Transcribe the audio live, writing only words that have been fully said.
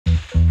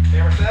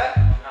Camera set?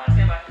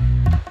 Stand by.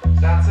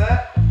 Sound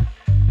set?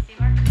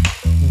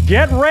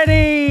 Get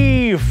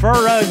ready for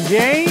a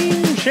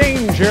game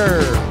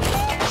changer.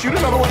 Shoot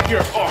another one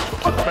here. Oh,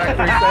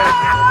 factory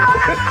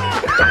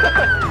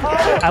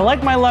I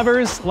like my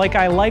lovers like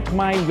I like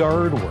my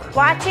yard work.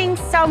 Watching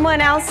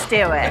someone else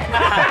do it.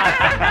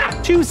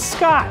 Two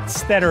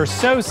Scots that are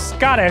so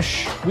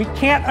Scottish, we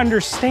can't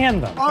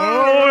understand them.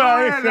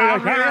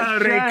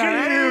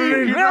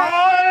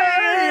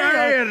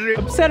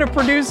 Upset a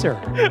producer.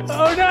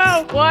 Oh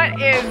no! What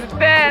is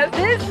this?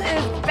 This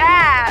is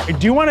bad. I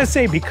do want to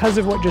say, because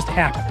of what just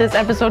happened, This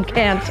episode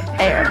can't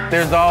air.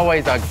 There's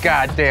always a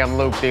goddamn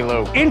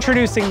loop-de-loop.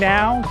 introducing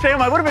now,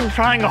 Sam, I would have been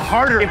trying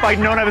harder if I'd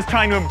known I was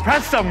trying to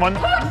impress someone. No!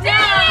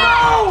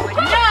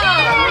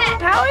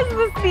 How is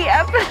this the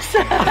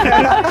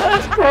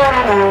episode?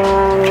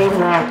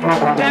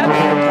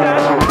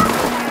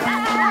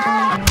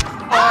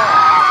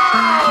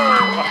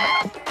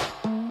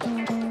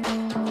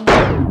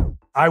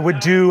 I would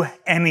do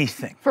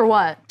anything For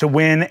what? to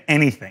win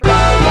anything.